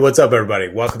What's up, everybody?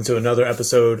 Welcome to another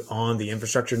episode on the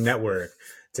Infrastructure Network.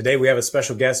 Today, we have a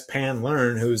special guest, Pan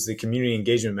Leung, who's the Community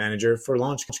Engagement Manager for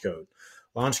LaunchCode.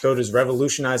 LaunchCode is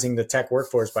revolutionizing the tech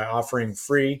workforce by offering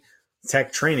free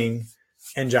tech training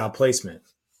and job placement.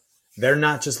 They're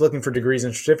not just looking for degrees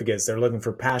and certificates. They're looking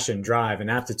for passion, drive,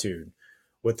 and aptitude.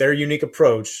 With their unique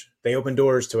approach, they open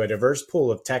doors to a diverse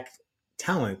pool of tech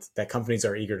talent that companies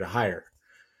are eager to hire.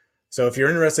 So if you're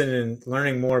interested in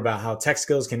learning more about how tech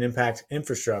skills can impact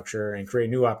infrastructure and create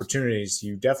new opportunities,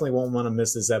 you definitely won't want to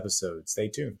miss this episode. Stay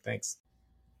tuned. Thanks.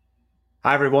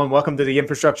 Hi, everyone. Welcome to the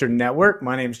Infrastructure Network.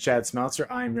 My name is Chad Smeltzer.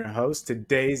 I'm your host.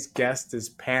 Today's guest is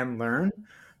Pan Leung,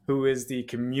 who is the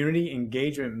Community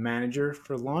Engagement Manager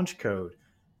for LaunchCode.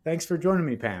 Thanks for joining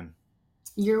me, Pan.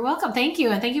 You're welcome. Thank you.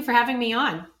 And thank you for having me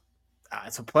on.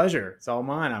 It's a pleasure. It's all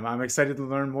mine. I'm excited to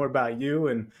learn more about you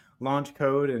and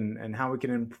LaunchCode and how we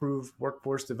can improve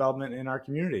workforce development in our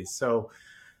communities. So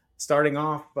starting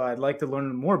off, I'd like to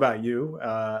learn more about you.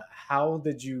 How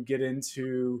did you get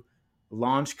into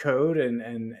LaunchCode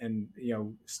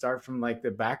and start from like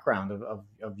the background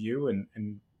of you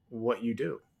and what you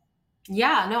do?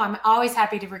 Yeah, no, I'm always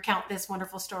happy to recount this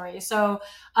wonderful story. So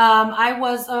I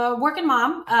was a working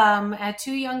mom, had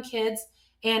two young kids,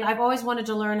 and I've always wanted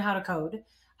to learn how to code.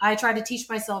 I tried to teach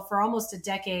myself for almost a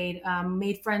decade,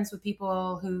 made friends with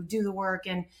people who do the work,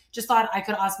 and just thought I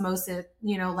could osmose it,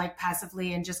 like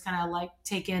passively and just kind of like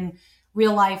take in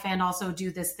real life and also do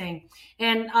this thing.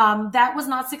 And that was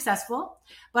not successful,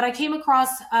 but I came across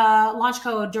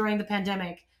LaunchCode during the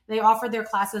pandemic. They offered their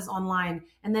classes online,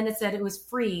 and then it said it was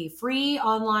free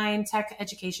online tech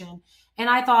education. And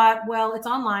I thought, well, it's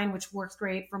online, which works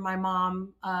great for my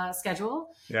mom schedule.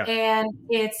 Yeah. And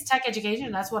it's tech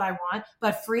education. That's what I want.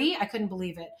 But free, I couldn't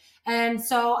believe it. And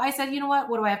so I said, you know what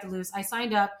do I have to lose? I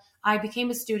signed up. I became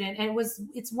a student, and was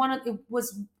one of the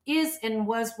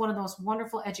most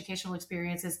wonderful educational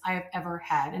experiences I have ever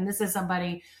had. And this is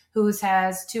somebody who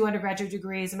has 2 undergraduate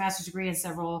degrees, a master's degree, and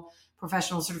several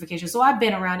professional certifications. So I've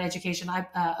been around education.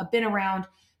 I've been around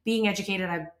being educated.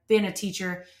 I've been a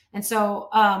teacher. And so,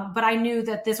 but I knew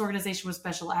that this organization was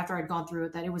special after I'd gone through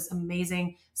it, that it was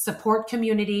amazing. Support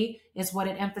community is what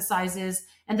it emphasizes,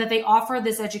 and that they offer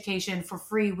this education for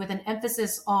free with an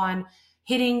emphasis on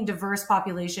hitting diverse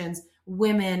populations,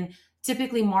 women,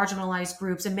 typically marginalized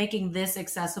groups, and making this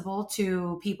accessible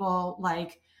to people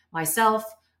like myself,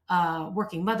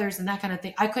 working mothers and that kind of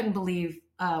thing. I couldn't believe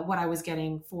what I was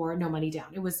getting for no money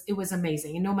down. It was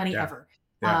amazing, and no money ever.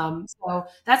 Yeah. So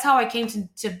that's how I came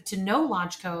to know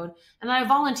LaunchCode. And I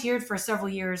volunteered for several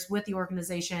years with the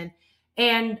organization.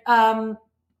 And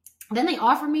then they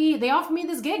offered me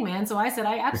this gig, man. So I said,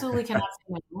 I absolutely cannot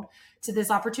say no to this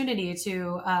opportunity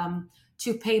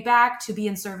to pay back, to be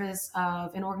in service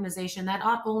of an organization that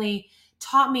not only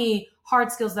taught me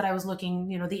hard skills that I was looking,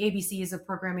 the ABCs of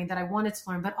programming that I wanted to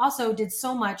learn, but also did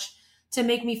so much to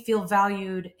make me feel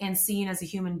valued and seen as a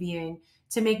human being,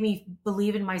 to make me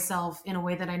believe in myself in a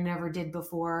way that I never did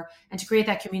before, and to create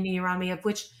that community around me, of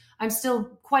which I'm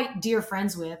still quite dear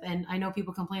friends with. And I know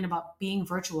people complain about being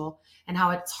virtual and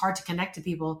how it's hard to connect to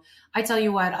people. I tell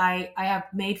you what, I have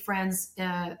made friends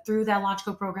through that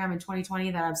LaunchCode program in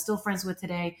 2020 that I'm still friends with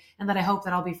today, and that I hope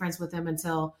that I'll be friends with them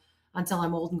until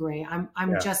I'm old and gray.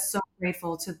 I'm just so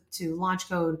grateful to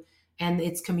LaunchCode and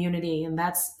its community. And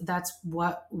that's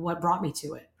what brought me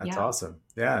to it. That's awesome.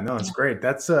 Yeah, no, it's great.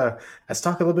 Let's talk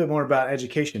a little bit more about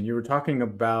education. You were talking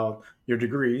about your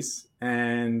degrees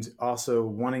and also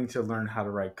wanting to learn how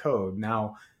to write code.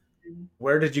 Now,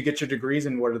 where did you get your degrees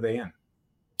and what are they in?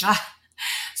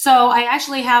 So I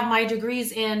actually have my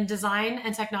degrees in design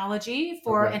and technology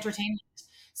for entertainment.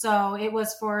 So it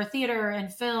was for theater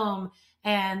and film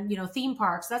and theme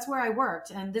parks. That's where I worked,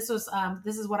 and this is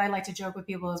what I like to joke with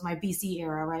people is my BC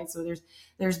era, right? So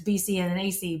there's BC and an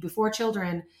AC. Before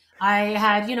children, I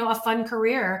had a fun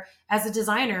career as a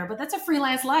designer, but that's a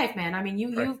freelance life, man. I mean,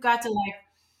 you've got to like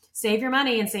save your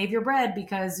money and save your bread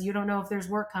because you don't know if there's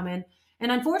work coming.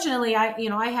 And unfortunately, I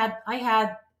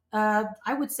had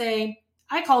I would say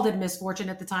I called it misfortune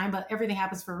at the time, but everything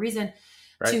happens for a reason.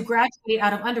 Right. To graduate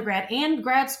out of undergrad and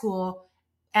grad school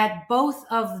at both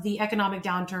of the economic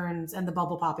downturns and the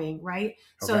bubble popping, right?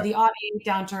 Okay. So the '08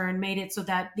 downturn made it so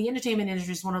that the entertainment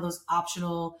industry is one of those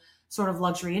optional sort of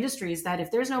luxury industries that if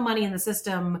there's no money in the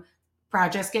system,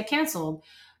 projects get canceled.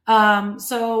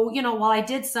 So, while I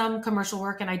did some commercial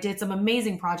work and I did some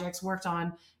amazing projects, worked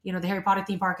on, the Harry Potter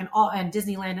theme park and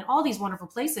Disneyland and all these wonderful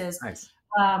places. Nice.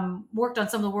 Worked on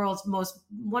some of the world's most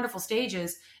wonderful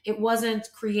stages, it wasn't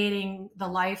creating the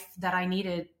life that I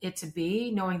needed it to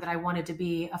be, knowing that I wanted to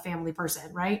be a family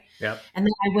person, right? Yeah. And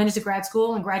then I went into grad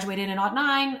school and graduated in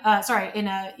 '09.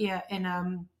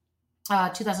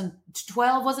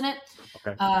 2012, wasn't it?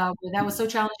 Okay. That was so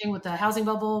challenging with the housing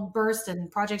bubble burst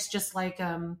and projects just like,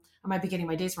 I might be getting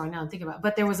my dates wrong now and think about it,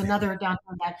 but there was another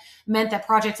downturn that meant that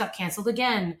projects got canceled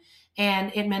again.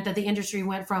 And it meant that the industry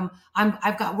went from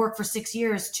I've got work for 6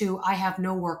 years to I have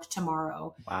no work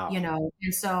tomorrow, Wow. you know?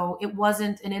 And so it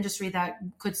wasn't an industry that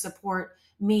could support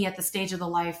me at the stage of the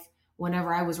life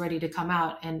whenever I was ready to come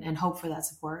out and hope for that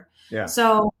support. Yeah.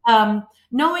 So,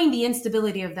 knowing the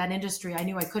instability of that industry, I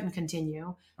knew I couldn't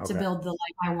continue to Okay. build the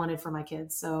life I wanted for my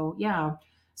kids. So yeah,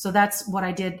 so that's what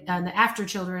I did. And after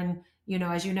children, you know,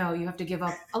 as you know, you have to give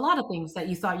up a lot of things that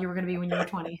you thought you were going to be when you were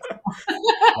 20.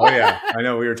 Oh yeah, I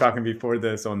know. We were talking before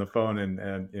this on the phone,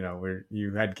 and you know,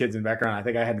 you had kids in the background. I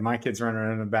think I had my kids running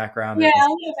around in the background. Yeah, It a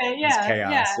was, little bit. it was Yeah,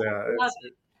 yeah. chaos. Love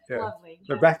it. Yeah. Lovely.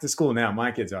 They're Yeah. back to school now.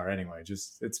 My kids are anyway.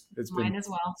 Just it's been Mine as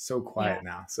well. so Yeah. quiet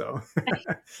now. So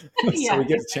so Yeah. we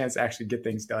get a chance to actually get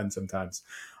things done sometimes.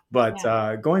 But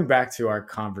Yeah. going back to our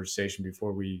conversation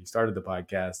before we started the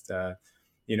podcast,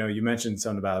 you know, you mentioned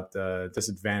something about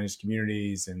disadvantaged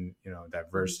communities and, you know,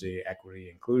 diversity, equity,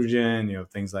 inclusion, you know,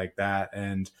 things like that.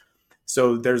 And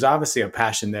so there's obviously a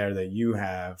passion there that you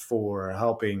have for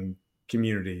helping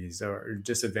communities or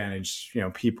disadvantaged, you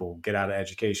know, people get out of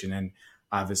education. And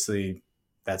obviously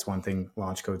that's one thing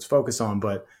LaunchCode's focus on.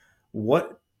 But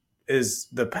what is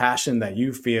the passion that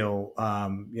you feel?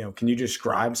 You know, can you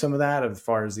describe some of that as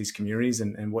far as these communities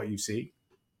and what you see?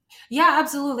 Yeah,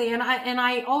 absolutely. And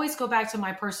I always go back to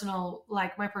my personal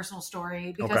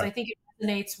story because Okay. I think it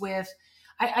resonates with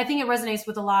I think it resonates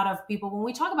with a lot of people. When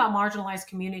we talk about marginalized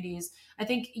communities, I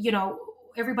think, you know,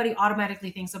 everybody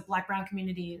automatically thinks of Black, brown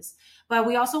communities. But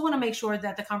we also want to make sure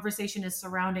that the conversation is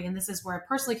surrounding, and this is where I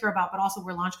personally care about, but also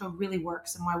where LaunchCode really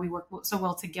works and why we work so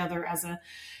well together as a,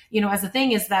 you know, as a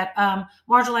thing is that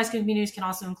marginalized communities can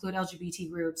also include LGBT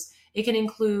groups. It can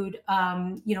include,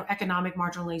 you know, economic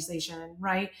marginalization,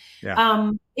 right?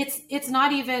 Yeah. It's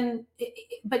not even,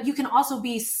 but you can also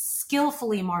be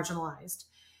skillfully marginalized.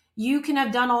 You can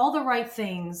have done all the right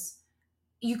things.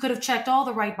 You could have checked all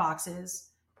the right boxes,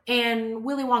 and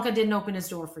Willy Wonka didn't open his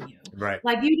door for you. Right.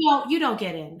 Like you don't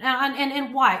get in,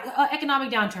 and why? Economic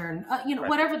downturn, you know, Right.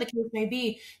 whatever the case may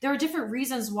be. There are different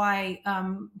reasons why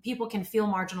people can feel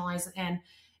marginalized,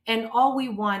 and all we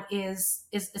want is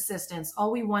assistance.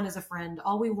 All we want is a friend.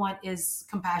 All we want is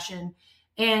compassion,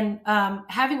 and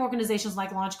having organizations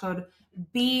like LaunchCode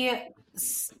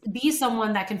be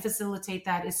someone that can facilitate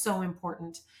that is so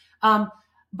important.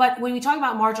 But when we talk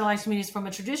about marginalized communities from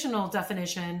a traditional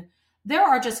definition, there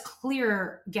are just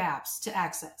clear gaps to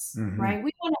access, Mm-hmm. right?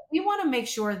 We want to make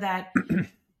sure that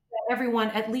everyone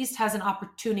at least has an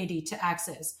opportunity to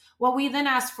access. What we then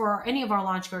ask for any of our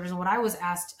launch coders, and what I was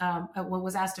asked, what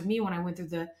was asked of me when I went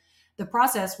through the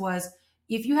process was,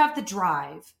 if you have the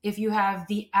drive, if you have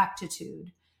the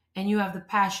aptitude, and you have the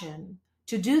passion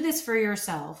to do this for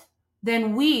yourself,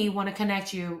 then we want to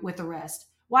connect you with the rest.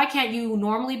 Why can't you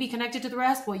normally be connected to the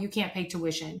rest? Well, you can't pay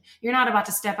tuition. You're not about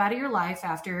to step out of your life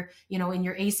after, you know, in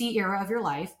your AC era of your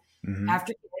life, Mm-hmm.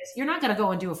 after this, you're not going to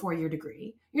go and do a 4-year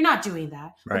degree. You're not doing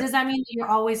that. But Right. does that mean that you're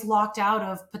always locked out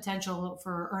of potential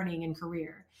for earning and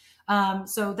career?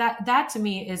 So that to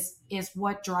me is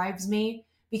what drives me,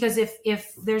 because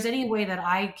if there's any way that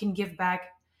I can give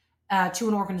back to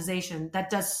an organization that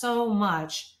does so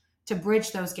much to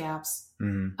bridge those gaps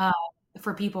Mm-hmm.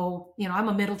 for people, you know, I'm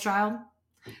a middle child.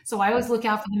 So I always look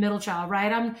out for the middle child,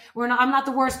 right? I'm not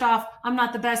the worst off. I'm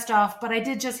not the best off, but I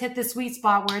did just hit this sweet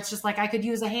spot where it's just like I could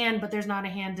use a hand, but there's not a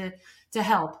hand to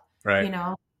help, Right. you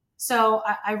know? So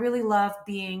I really love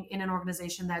being in an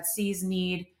organization that sees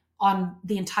need on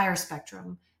the entire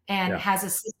spectrum and Yeah. has a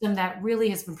system that really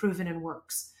has been proven and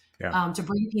works Yeah. to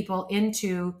bring people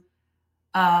into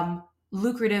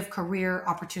lucrative career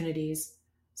opportunities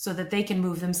so that they can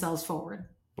move themselves forward.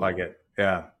 Like it.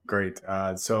 Yeah. Great.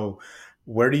 So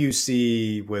where do you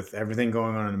see, with everything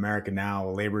going on in America now,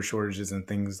 labor shortages and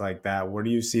things like that, where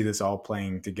do you see this all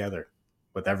playing together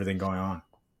with everything going on?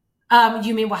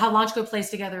 You mean how LaunchCode plays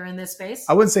together in this space?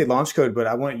 I wouldn't say launch code, but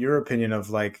I want your opinion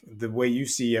of like the way you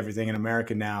see everything in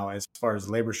America now, as far as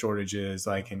labor shortages,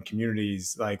 like in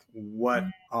communities, like what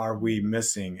are we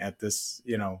missing at this,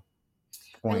 you know,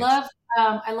 point?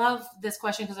 I love this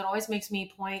question because it always makes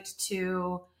me point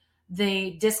to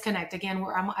the disconnect again,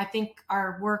 where I think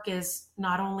our work is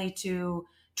not only to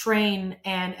train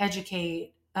and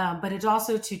educate, but it's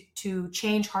also to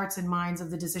change hearts and minds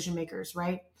of the decision makers,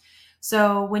 right?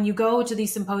 So when you go to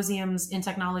these symposiums in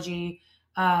technology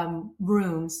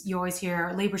rooms, you always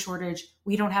hear labor shortage.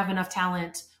 We don't have enough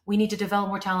talent. We need to develop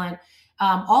more talent.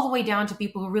 All the way down to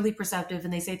people who are really perceptive,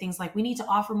 and they say things like, we need to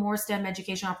offer more STEM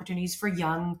education opportunities for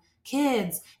young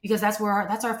kids, because that's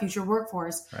our future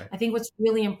workforce. Right. I think what's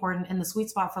really important in the sweet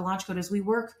spot for LaunchCode is we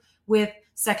work with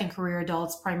second career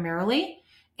adults primarily.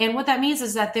 And what that means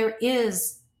is that there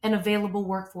is an available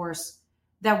workforce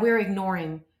that we're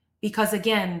ignoring because,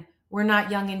 again, we're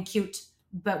not young and cute,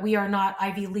 but we are not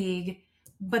Ivy League,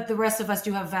 but the rest of us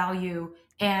do have value.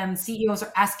 And CEOs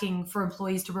are asking for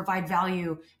employees to provide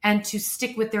value and to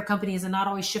stick with their companies and not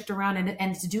always shift around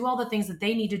and to do all the things that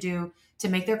they need to do to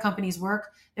make their companies work.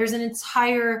 There's an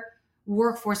entire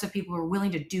workforce of people who are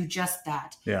willing to do just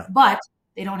that. Yeah. But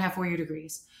they don't have 4-year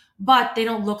degrees. But they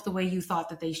don't look the way you thought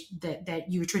that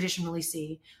you traditionally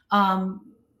see. Whatever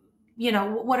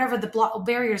the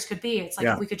barriers could be, it's like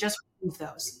if we could just remove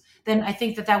those, then I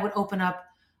think that would open up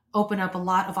a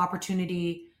lot of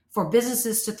opportunity for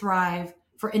businesses to thrive,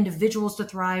 for individuals to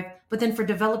thrive, but then for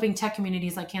developing tech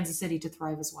communities like Kansas City to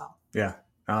thrive as well. Yeah.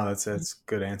 Oh, that's a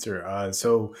good answer.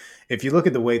 So if you look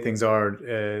at the way things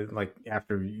are, like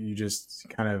after you just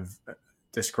kind of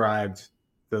described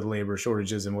the labor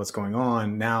shortages and what's going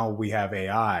on, now we have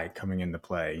AI coming into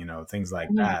play, things like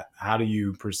that. How do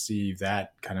you perceive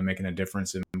that kind of making a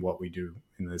difference in what we do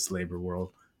in this labor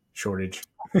world shortage?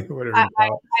 Whatever you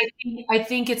call it. I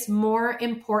think it's more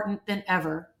important than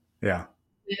ever. Yeah.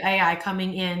 With AI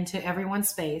coming into everyone's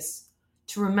space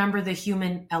to remember the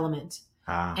human element.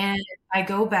 And I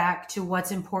go back to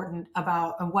what's important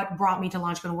about and what brought me to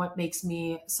LaunchCode and what makes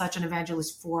me such an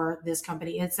evangelist for this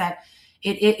company. It's that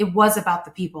it was about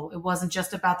the people. It wasn't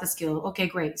just about the skill. Okay,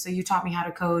 great. So you taught me how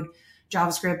to code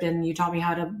JavaScript and you taught me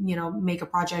how to, make a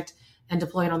project and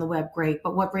deploy it on the web. Great.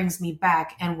 But what brings me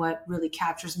back and what really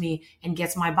captures me and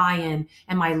gets my buy-in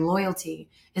and my loyalty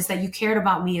is that you cared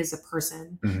about me as a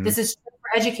person. Mm-hmm. This is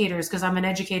for educators because I'm an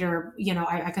educator.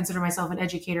 I consider myself an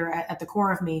educator at the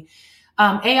core of me.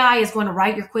 AI is going to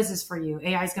write your quizzes for you.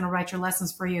 AI is going to write your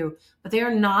lessons for you, but they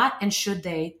are not, and should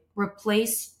they,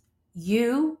 replace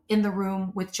you in the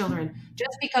room with children.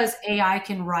 Just because AI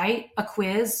can write a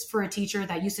quiz for a teacher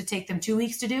that used to take them 2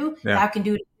 weeks to do, now can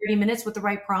do it in 30 minutes with the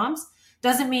right prompts,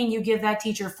 doesn't mean you give that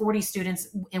teacher 40 students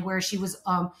and where she was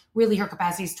really her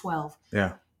capacity is 12.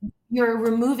 Yeah. You're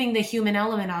removing the human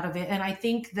element out of it. And I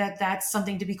think that that's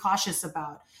something to be cautious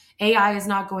about. AI is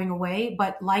not going away,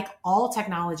 but like all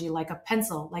technology, like a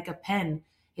pencil, like a pen,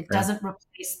 it doesn't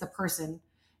replace the person.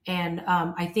 And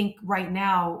I think right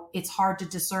now it's hard to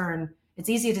discern. It's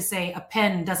easy to say a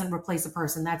pen doesn't replace a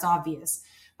person. That's obvious.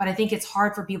 But I think it's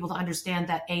hard for people to understand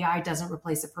that AI doesn't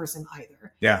replace a person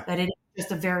either. Yeah. That it is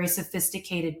just a very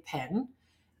sophisticated pen.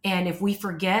 And if we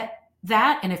forget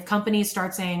that, and if companies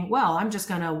start saying, well, I'm just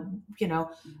going to,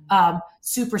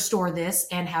 superstore this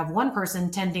and have one person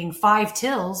tending 5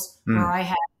 tills where I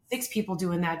had 6 people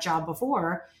doing that job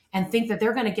before and think that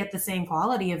they're going to get the same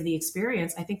quality of the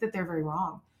experience, I think that they're very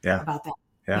wrong about that.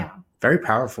 Yeah. Very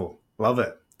powerful. Love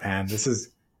it, Pan. This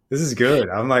is good.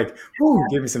 I'm like, ooh,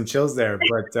 give me some chills there.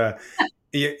 But,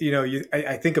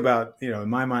 I think about, in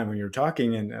my mind when you're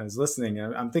talking and I was listening,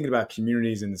 I'm thinking about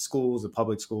communities in the schools, the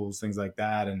public schools, things like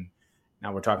that. And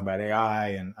now we're talking about AI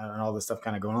and all this stuff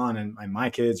kind of going on. And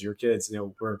my kids, your kids,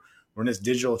 we're in this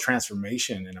digital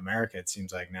transformation in America. It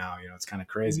seems like now, it's kind of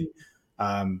crazy.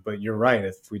 But you're right.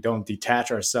 If we don't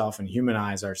detach ourselves and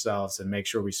humanize ourselves and make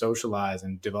sure we socialize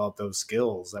and develop those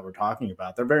skills that we're talking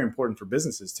about, they're very important for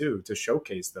businesses too, to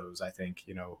showcase those, I think,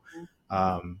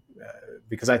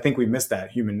 because I think we miss that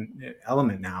human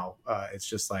element now. It's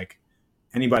just like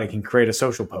anybody can create a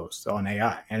social post on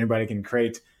AI. Anybody can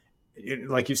create,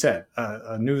 like you said,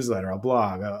 a newsletter, a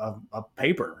blog, a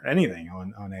paper, anything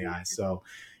on AI. So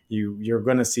you're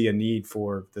going to see a need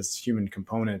for this human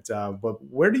component. But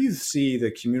where do you see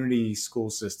the community school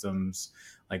systems,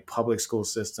 like public school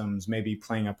systems, maybe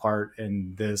playing a part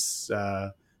in this,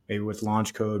 maybe with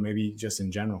LaunchCode, maybe just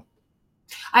in general?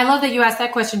 I love that you asked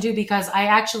that question too, because I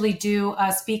actually do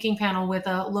a speaking panel with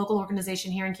a local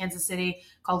organization here in Kansas City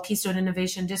called Keystone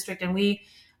Innovation District. And we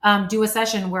do a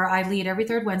session where I lead every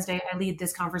third Wednesday. I lead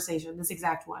this conversation, this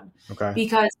exact one. Okay.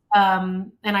 Because,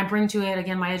 and I bring to it,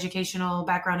 again, my educational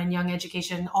background in young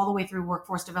education all the way through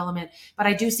workforce development. But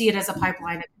I do see it as a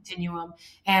pipeline, a continuum.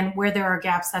 And where there are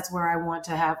gaps, that's where I want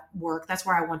to have work. That's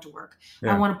where I want to work.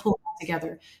 Yeah. I want to pull that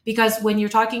together. Because when you're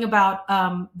talking about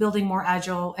building more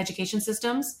agile education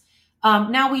systems,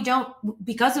 now we don't,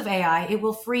 because of AI, it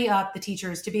will free up the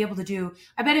teachers to be able to do,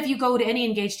 I bet if you go to any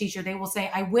engaged teacher, they will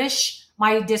say, I wish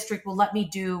my district will let me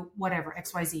do whatever,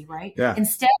 XYZ, right? Yeah.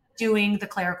 Instead of doing the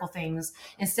clerical things,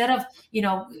 instead of,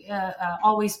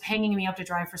 always hanging me up to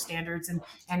dry for standards and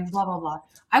blah, blah, blah.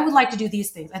 I would like to do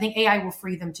these things. I think AI will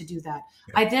free them to do that.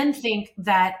 Yeah. I then think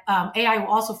that AI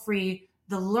will also free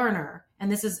the learner,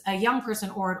 and this is a young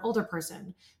person or an older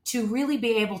person, to really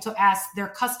be able to ask their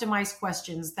customized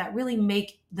questions that really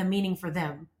make the meaning for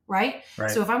them, right? Right.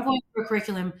 So if I'm going through a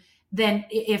curriculum, then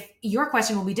if your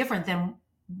question will be different than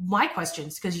my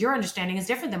questions, because your understanding is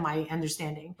different than my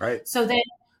understanding. Right. So then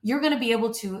you're going to be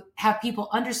able to have people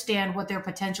understand what their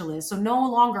potential is. So no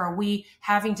longer are we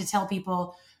having to tell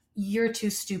people, you're too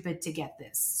stupid to get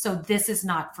this, so this is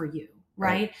not for you.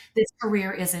 Right? This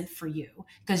career isn't for you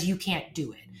because you can't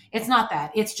do it. It's not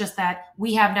that. It's just that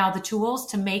we have now the tools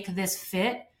to make this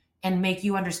fit and make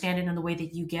you understand it in the way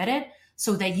that you get it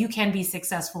so that you can be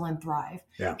successful and thrive.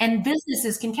 Yeah. And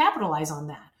businesses can capitalize on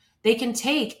that. They can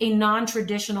take a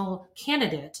non-traditional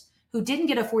candidate who didn't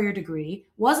get a 4-year degree,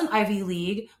 wasn't Ivy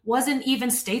League, wasn't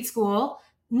even state school,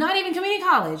 not even community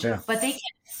college, but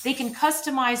they can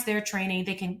customize their training.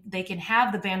 They can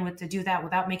have the bandwidth to do that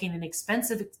without making an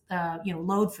expensive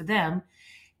load for them.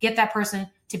 Get that person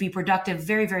to be productive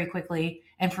very, very quickly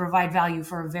and provide value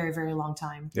for a very, very long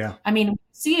time. Yeah. I mean,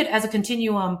 see it as a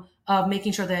continuum of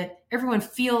making sure that everyone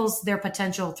feels their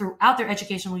potential throughout their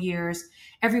educational years.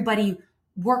 Everybody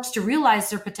works to realize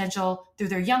their potential through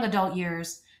their young adult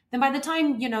years. Then by the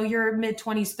time, you're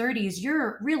mid-20s, 30s,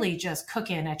 you're really just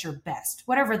cooking at your best,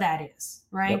 whatever that is,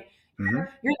 right? Yep. Mm-hmm.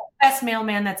 You're the best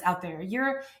mailman that's out there.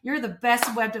 You're the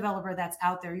best web developer that's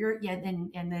out there.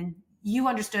 And then you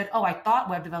understood, oh, I thought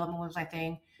web development was my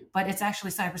thing, but it's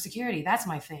actually cybersecurity. That's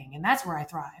my thing. And that's where I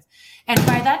thrive. And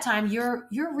by that time, you're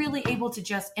really able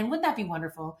to and wouldn't that be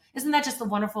wonderful? Isn't that just the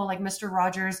wonderful, like Mr.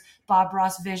 Rogers, Bob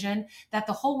Ross vision, that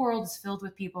the whole world is filled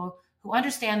with people who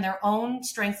understand their own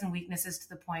strengths and weaknesses to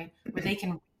the point where they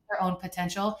can reach their own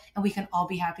potential, and we can all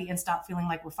be happy and stop feeling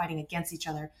like we're fighting against each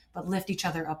other, but lift each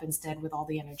other up instead with all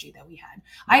the energy that we had.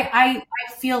 I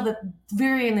feel that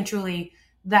very and truly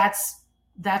that's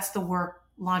the work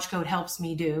LaunchCode helps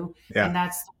me do. Yeah. And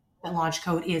that's what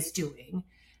LaunchCode is doing.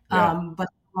 Yeah. But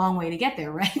a long way to get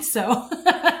there, right? So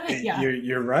yeah.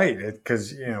 You're right.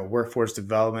 Because, workforce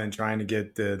development, trying to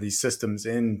get these systems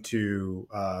into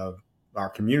our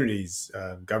communities,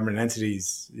 government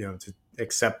entities, to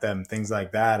accept them, things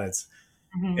like that. It's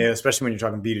especially when you're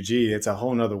talking B2G, it's a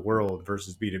whole nother world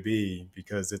versus B2B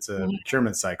because it's a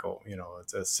procurement cycle.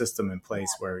 It's a system in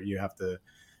place where you have to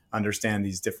understand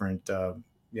these different,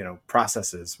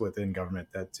 processes within government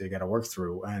that you got to work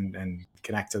through and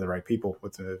connect to the right people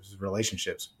with those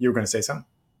relationships. You were going to say something?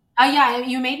 Yeah,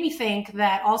 you made me think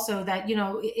that also that,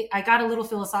 I got a little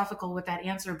philosophical with that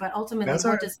answer, but ultimately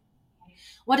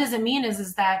what does it mean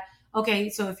is that, okay,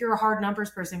 so if you're a hard numbers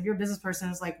person, if you're a business person,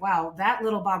 it's like, wow, that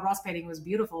little Bob Ross painting was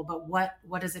beautiful, but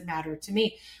what does it matter to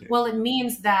me? Yeah. Well, it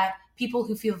means that people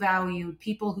who feel valued,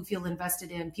 people who feel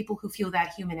invested in, people who feel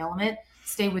that human element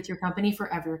stay with your company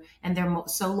forever, and they're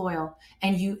so loyal.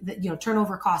 And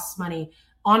turnover costs money,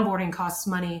 onboarding costs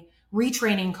money,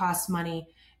 retraining costs money.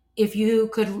 If you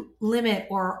could limit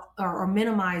or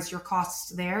minimize your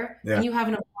costs there, and you have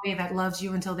an employee that loves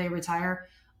you until they retire,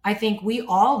 I think we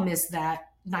all miss that,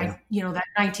 that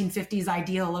 1950s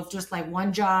ideal of just like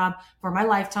one job for my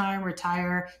lifetime,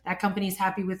 retire, that company's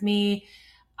happy with me.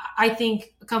 I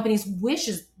think companies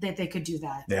wishes that they could do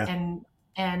that. Yeah.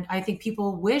 And I think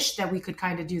people wish that we could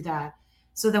kind of do that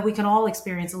so that we can all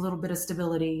experience a little bit of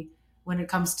stability when it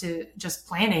comes to just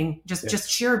planning, just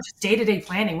sheer day-to-day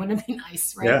planning. Wouldn't it be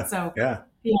nice? Right. Yeah. So,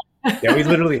 yeah, we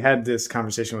literally had this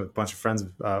conversation with a bunch of friends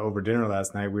over dinner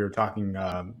last night. We were talking,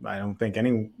 I don't think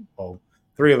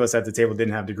three of us at the table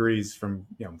didn't have degrees from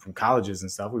colleges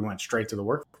and stuff. We went straight to the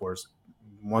workforce.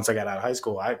 Once I got out of high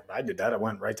school, I did that. I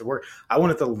went right to work. I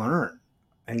wanted to learn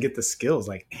and get the skills,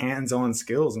 like hands-on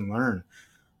skills, and learn.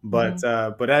 But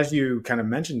but as you kind of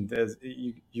mentioned,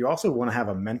 you also want to have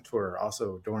a mentor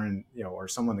also during, or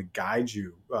someone to guide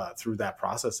you through that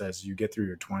process as you get through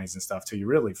your 20s and stuff, till you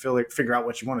really figure out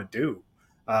what you want to do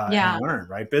and learn,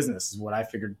 right? Business is what I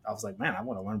figured. I was like, man, I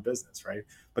want to learn business, right?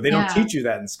 But they don't teach you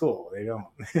that in school. They don't.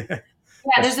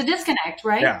 Yeah, there's a disconnect,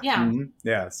 right? Yeah. Mm-hmm.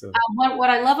 Yeah. So what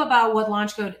I love about what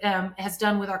LaunchCode has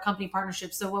done with our company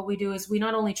partnerships. So what we do is we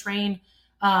not only train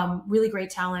really great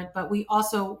talent, but we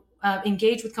also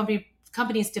engage with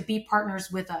companies to be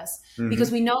partners with us,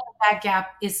 because we know that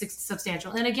gap is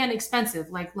substantial and, again, expensive.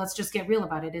 Like, let's just get real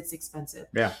about it. It's expensive.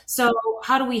 Yeah. So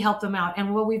how do we help them out?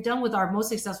 And what we've done with our most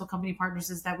successful company partners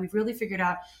is that we've really figured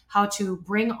out how to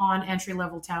bring on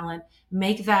entry-level talent,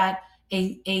 make that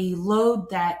a load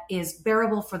that is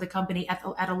bearable for the company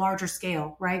at a larger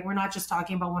scale, right? We're not just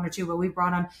talking about one or two, but we've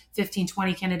brought on 15,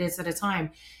 20 candidates at a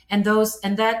time. And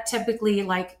that typically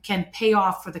can pay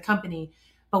off for the company.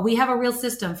 But we have a real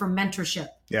system for mentorship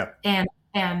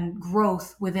and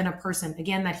growth within a person.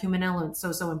 Again, that human element,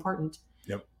 so important.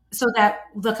 Yep. so that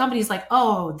the company's like,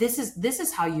 oh, this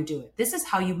is how you do it. This is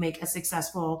how you make a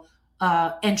successful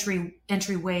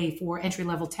entryway for entry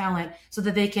level talent, so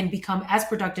that they can become as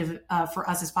productive for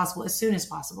us as possible as soon as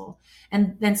possible.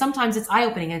 And then sometimes it's eye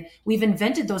opening, and we've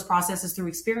invented those processes through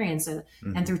experience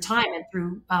and through time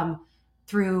and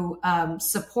through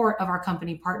support of our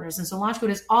company partners. And so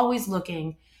LaunchCode is always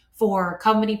looking for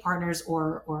company partners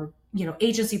or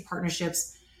agency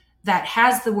partnerships that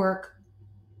has the work,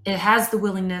 it has the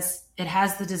willingness, it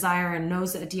has the desire, and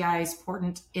knows that DI is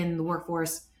important in the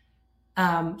workforce,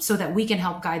 so that we can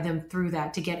help guide them through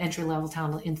that to get entry level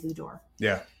talent into the door.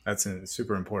 Yeah, that's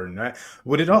super important.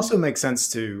 Would it also make sense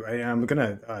to, I'm going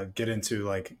to get into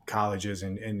like colleges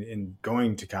and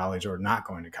going to college or not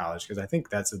going to college, because I think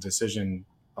that's a decision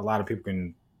a lot of people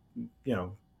can,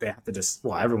 they have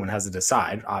to everyone has to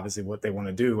decide obviously what they want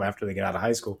to do after they get out of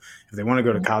high school. If they want to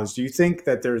go to college, do you think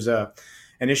that there's an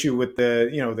issue with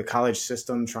the college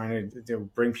system trying to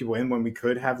bring people in when we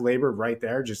could have labor right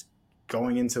there, just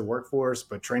going into the workforce,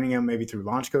 but training them maybe through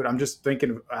LaunchCode? I'm just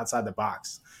thinking outside the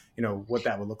box, what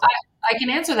that would look like. I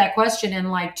can answer that question in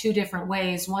like two different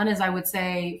ways. One is, I would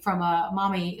say, from a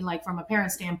mommy, like from a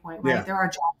parent standpoint, right? Yeah. There are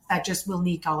jobs that just will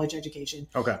need college education.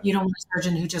 Okay. You don't want a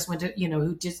surgeon who just went to,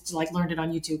 who just like learned it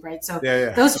on YouTube, right? So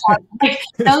those jobs,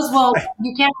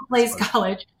 you can't replace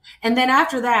college. And then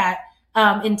after that,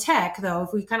 in tech, though,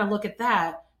 if we kind of look at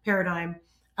that paradigm,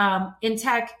 in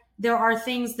tech, there are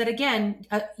things that, again,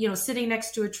 sitting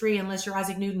next to a tree, unless you're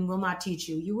Isaac Newton, will not teach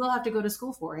you. You will have to go to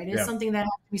school for it. It's something that has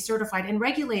to be certified and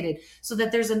regulated so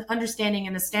that there's an understanding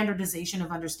and a standardization of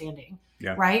understanding,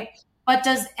 right? But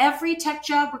does every tech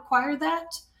job require that?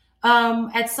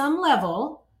 At some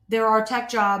level, there are tech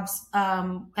jobs,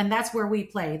 and that's where we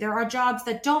play. There are jobs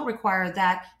that don't require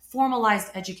that formalized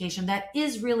education, that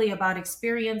is really about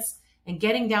experience and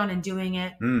getting down and doing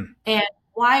it. And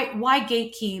why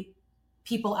gatekeep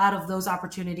people out of those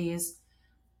opportunities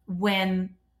when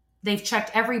they've checked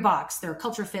every box? They're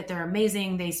culture fit, they're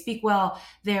amazing, they speak well,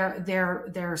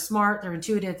 they're smart, they're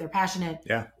intuitive, they're passionate,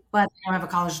 but they don't have a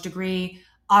college degree,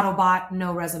 Autobot,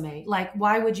 no resume. Like,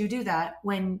 why would you do that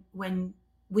when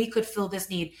we could fill this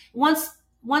need?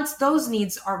 Once those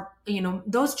needs are,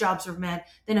 those jobs are met,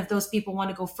 then if those people want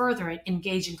to go further and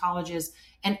engage in colleges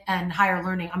and higher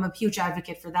learning, I'm a huge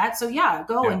advocate for that. So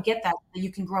go and get that, so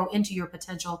you can grow into your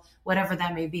potential, whatever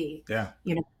that may be. Yeah.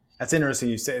 That's interesting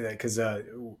you say that, because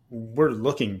we're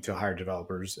looking to hire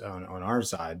developers on our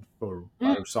side for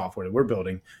our software that we're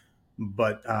building.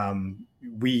 But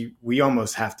we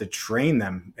almost have to train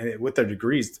them with their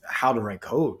degrees how to write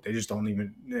code. They just don't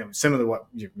even, similar to what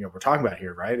we're talking about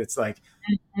here, right? It's like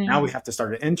now we have to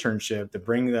start an internship to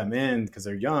bring them in because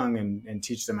they're young and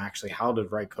teach them actually how to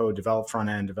write code, develop front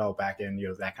end, develop back end,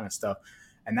 that kind of stuff.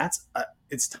 And that's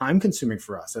it's time consuming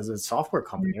for us as a software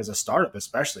company, as a startup,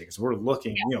 especially because we're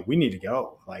looking, we need to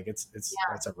go. Like it's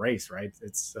a race, right?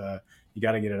 It's you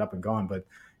got to get it up and going. But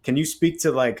can you speak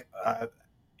to like?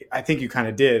 I think you kind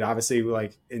of did, obviously,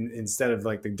 like instead of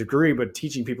like the degree, but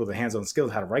teaching people the hands-on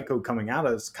skills, how to write code coming out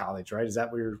of college, right? Is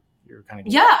that what you're kind of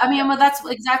getting? Yeah, I mean, well, that's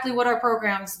exactly what our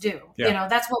programs do.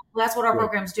 That's what our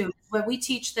programs do. But we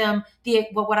teach them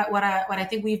what I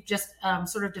think we've just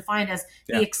sort of defined as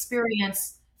the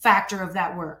experience factor of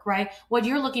that work, right? What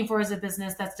you're looking for is a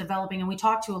business that's developing, and we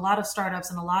talk to a lot of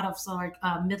startups and a lot of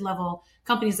mid-level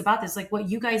companies about this. Like, what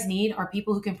you guys need are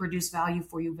people who can produce value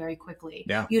for you very quickly.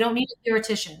 You don't need a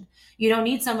theoretician. You don't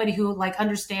need somebody who like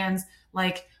understands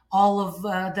like all of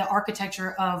the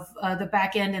architecture of the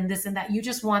back end and this and that. You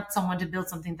just want someone to build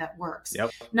something that works.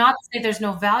 Not to say there's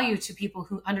no value to people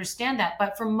who understand that,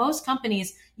 but for most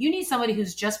companies, you need somebody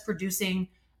who's just producing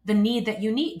the need that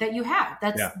you have.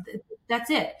 That's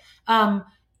it.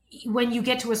 When you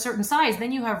get to a certain size,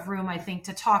 then you have room, I think,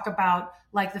 to talk about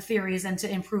like the theories and to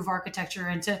improve architecture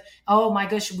and to, oh my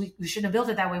gosh, we shouldn't have built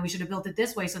it that way. We should have built it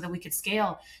this way so that we could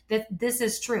scale. That this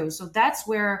is true. So that's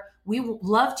where we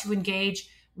love to engage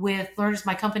with learners.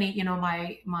 My company,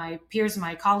 my peers,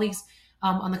 my colleagues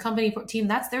on the company team,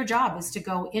 that's their job, is to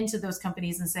go into those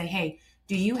companies and say, hey,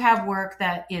 do you have work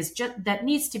that that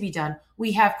needs to be done?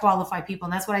 We have qualified people.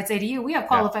 And that's what I'd say to you. We have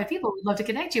qualified people we'd love to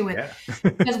connect you with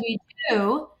because we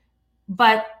do.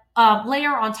 But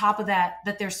layer on top of that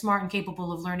they're smart and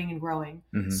capable of learning and growing.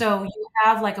 So you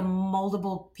have like a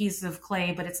moldable piece of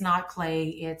clay, but it's not clay.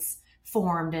 It's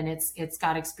formed and it's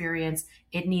got experience.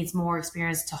 It needs more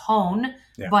experience to hone.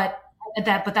 But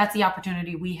that's the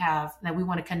opportunity we have that we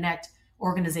want to connect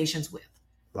organizations with.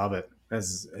 Love it.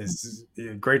 It's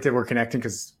great that we're connecting,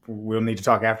 because we'll need to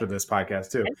talk after this podcast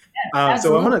too.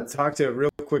 So I want to talk to you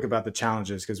real quick about the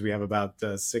challenges, because we have about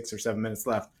 6 or 7 minutes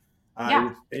left.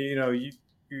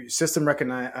 system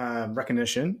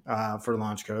recognition for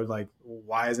LaunchCode. Like,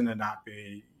 why isn't it not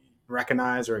be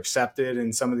recognized or accepted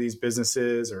in some of these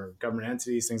businesses or government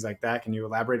entities, things like that? Can you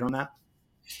elaborate on that?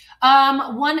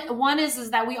 One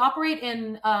is that we operate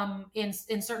in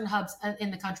certain hubs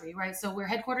in the country, right? So we're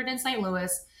headquartered in St.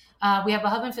 Louis. We have a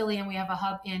hub in Philly and we have a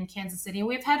hub in Kansas City. And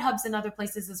we've had hubs in other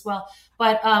places as well.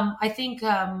 But I think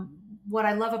what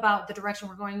I love about the direction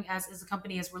we're going as a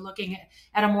company is we're looking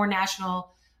at a more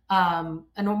national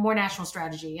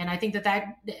strategy. And I think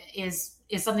that is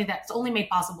something that's only made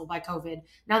possible by COVID.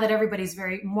 Now that everybody's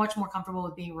much more comfortable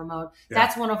with being remote,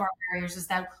 that's one of our barriers, is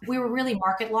that we were really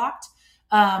market locked.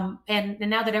 And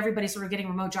now that everybody's sort of getting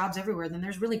remote jobs everywhere, then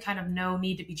there's really kind of no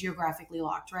need to be geographically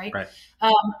locked, right?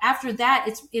 After that,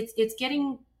 it's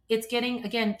getting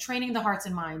again, training the hearts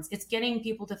and minds. It's getting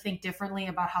people to think differently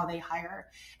about how they hire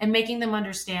and making them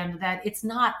understand that it's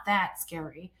not that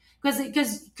scary.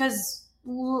 Because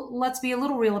let's be a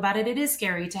little real about it. It is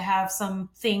scary to have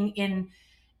something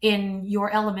in your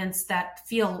elements that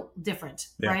feel different,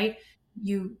 right?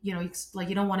 You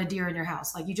don't want a deer in your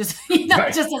house. Like, you just, it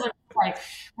just doesn't like,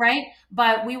 right?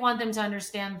 But we want them to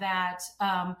understand that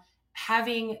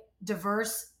having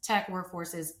diverse tech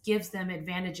workforces gives them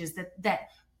advantages that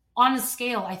on a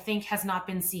scale, I think, has not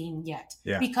been seen yet.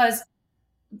 Because,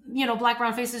 Black,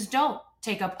 brown faces don't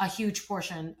take up a huge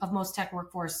portion of most tech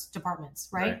workforce departments,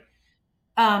 right?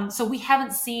 So we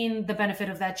haven't seen the benefit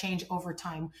of that change over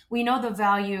time. We know the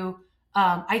value.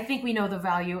 I think we know the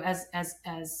value as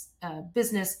a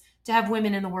business to have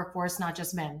women in the workforce, not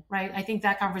just men, right? I think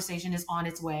that conversation is on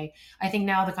its way. I think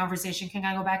now the conversation can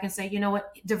kind of go back and say, you know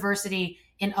what, diversity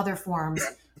in other forms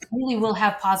really will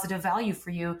have positive value for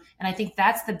you. And I think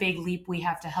that's the big leap we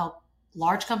have to help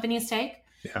large companies take.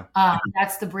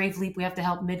 That's the brave leap we have to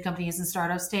help mid companies and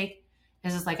startups take.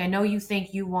 It's just like, I know you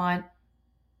think you want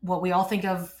what we all think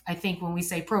of, I think, when we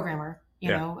say programmer,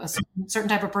 a certain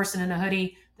type of person in a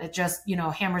hoodie that just,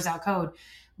 hammers out code.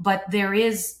 But there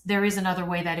is another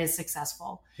way that is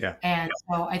successful. And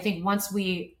so I think once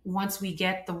we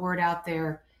get the word out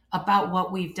there about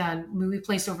what we've done, we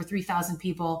placed over 3,000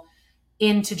 people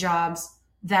into jobs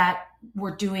that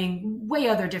were doing way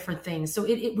other different things. So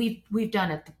we've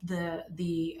done it.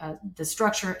 The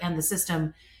structure and the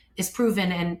system is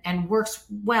proven and works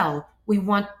well. We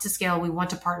want to scale. We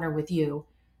want to partner with you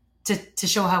to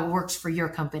show how it works for your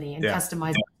company and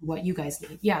customize what you guys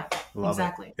need. Love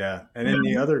exactly. It. Yeah. And then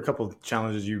the other couple of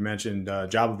challenges you mentioned,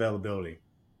 job availability.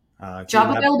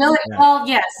 Job availability. Well,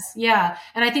 yes. Yeah.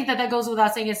 And I think that goes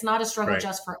without saying. It's not a struggle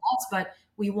just for us, but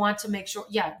we want to make sure.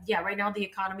 Right now the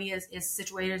economy is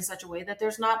situated in such a way that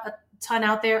there's not a ton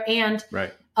out there, and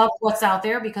of what's out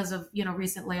there because of,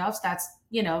 recent layoffs. That's,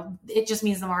 it just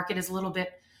means the market is a little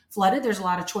bit flooded. There's a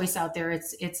lot of choice out there.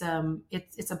 It's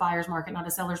a buyer's market, not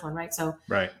a seller's one, right? So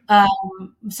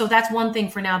so that's one thing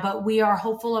for now, but we are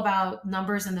hopeful about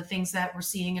numbers and the things that we're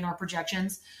seeing in our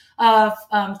projections of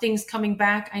things coming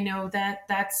back. I know that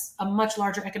that's a much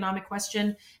larger economic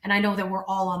question, and I know that we're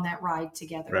all on that ride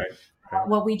together.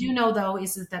 What we do know, though,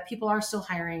 is that people are still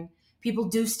hiring. People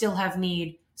do still have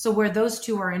need. So where those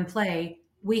two are in play,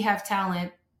 we have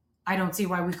talent. I don't see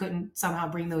why we couldn't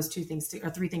somehow bring those two things or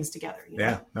three things together.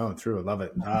 No, true. I love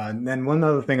it. And then one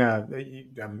other thing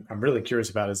I'm really curious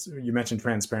about is you mentioned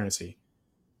transparency.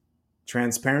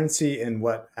 Transparency in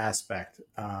what aspect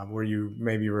were you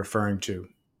maybe referring to?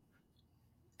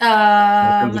 In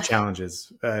terms of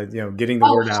challenges, getting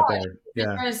the word out there.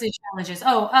 Transparency challenges.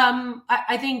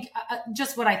 I think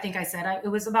just what I think I said. It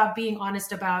was about being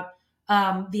honest about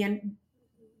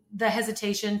the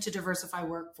hesitation to diversify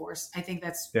workforce. I think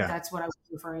that's what I was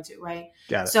referring to, right?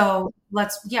 So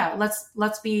let's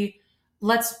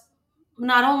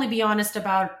not only be honest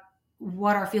about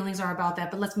what our feelings are about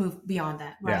that, but let's move beyond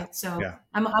that, right?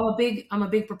 I'm a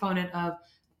big proponent of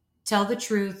tell the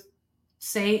truth,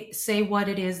 say what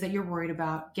it is that you're worried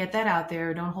about, get that out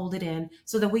there, don't hold it in,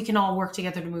 so that we can all work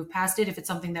together to move past it if it's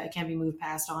something that can be moved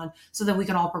past on, so that we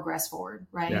can all progress forward,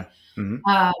 right?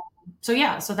 So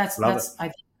that's I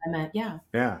think I meant,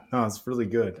 no, it's really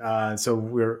good. So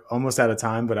we're almost out of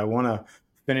time, but I want to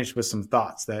finish with some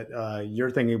thoughts that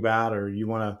you're thinking about, or you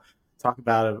want to talk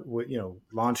about it,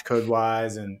 LaunchCode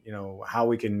wise, and how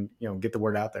we can get the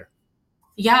word out there.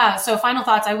 So final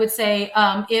thoughts, I would say,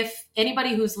 if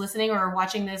anybody who's listening or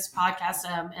watching this podcast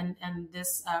and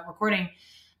this recording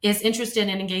is interested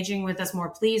in engaging with us more,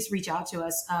 please reach out to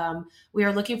us. We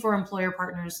are looking for employer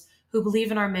partners who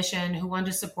believe in our mission, who want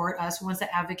to support us, who wants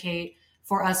to advocate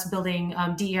for us building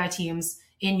DEI teams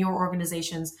in your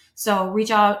organizations. So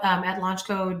reach out at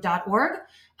launchcode.org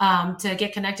to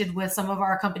get connected with some of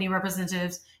our company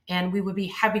representatives. And we would be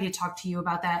happy to talk to you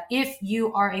about that. If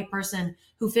you are a person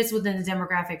who fits within the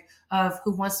demographic of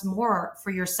who wants more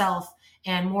for yourself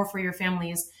and more for your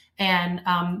families, and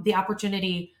the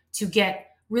opportunity to get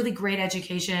really great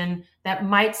education that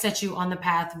might set you on the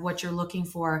path of what you're looking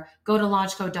for, go to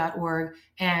launchcode.org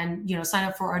and sign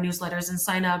up for our newsletters and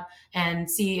sign up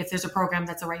and see if there's a program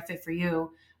that's the right fit for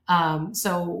you.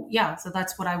 So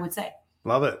that's what I would say.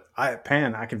 Love it.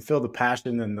 Pan, I can feel the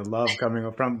passion and the love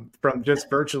coming from just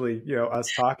virtually,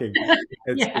 us talking.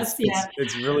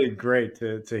 It's really great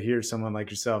to hear someone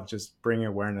like yourself just bring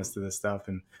awareness to this stuff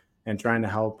and trying to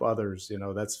help others.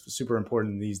 That's super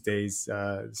important these days,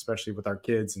 especially with our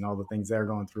kids and all the things they're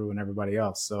going through and everybody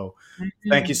else. So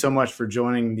thank you so much for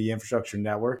joining the Infrastructure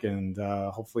Network, and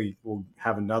hopefully we'll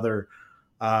have another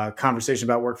conversation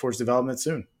about workforce development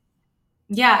soon.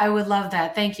 Yeah, I would love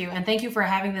that. Thank you. And thank you for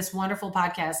having this wonderful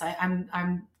podcast.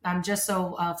 I'm just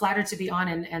so flattered to be on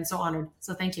and so honored.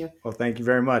 So thank you. Well, thank you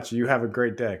very much. You have a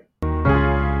great day.